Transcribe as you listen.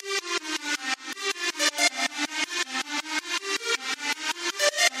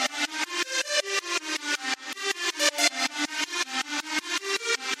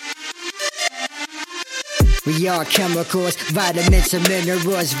We are chemicals, vitamins and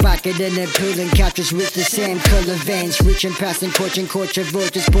minerals. Vicodin and pooling captures with the same color veins. Reaching past and coaching culture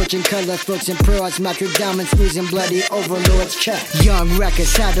vultures, poaching color folks and pros. Micro diamonds, losing bloody overlords. Check. Young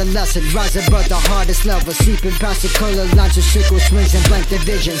records, adolescent, rise above the hardest level. Sleeping past the color lines of sickle swings and blank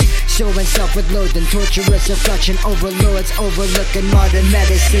divisions. Showing self with loathing, torturous affection. Overlords overlooking modern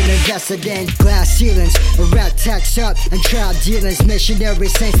medicine. Invested in glass ceilings, a rat tax up and trial dealings. Missionary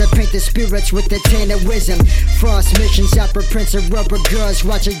saints that paint the spirits with the tainted wisdom. Frost missions, opera prints and rubber girls.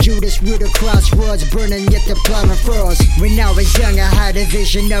 Watching Judas root across roads, burning yet the plot unfurls. When I was young, I had a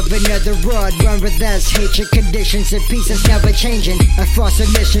vision of another world, one with less hatred, conditions and peace is never changing. A false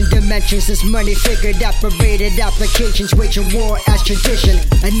emission dimensions, this money figured operated applications, waging war as tradition.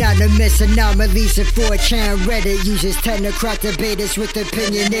 Anonymous anomalies of 4chan Reddit users, technocrat debaters with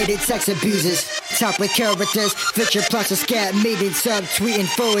opinionated sex abusers. Topic characters, fiction plots of scat meetings, subtweeting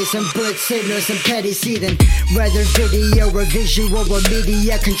foes and bullet signals and petty seething. Whether video or visual or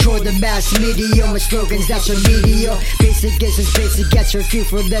media, control the mass media with slogans that's remedial. Basic is basic gets, review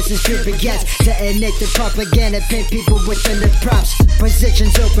for lessons, few forgets. Detonate the propaganda, paint people within the props.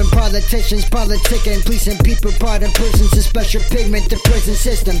 Positions open, politicians politicking, policing people, pardon prisons, a special pigment, the prison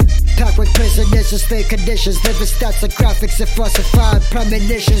system. Packed with prisoners, with fake conditions, living stats and graphics of falsified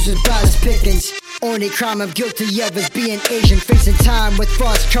premonitions with bias pickings. Only crime I'm guilty of is being Asian, facing time with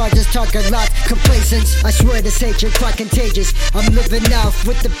false charges, talking lots, complacence. I swear this hatred quite contagious. I'm living out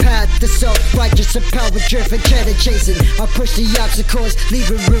with the path, the self-righteous and power-driven, cheddar chasing. I push the obstacles,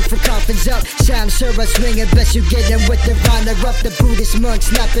 leaving room for coffins up. Sam Sura swinging, best you get in with the runner up. The Buddhist monks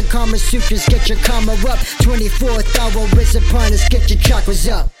snapping Kama Sutras, get your karma up. 24th hour is upon us, get your chakras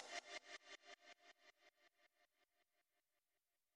up.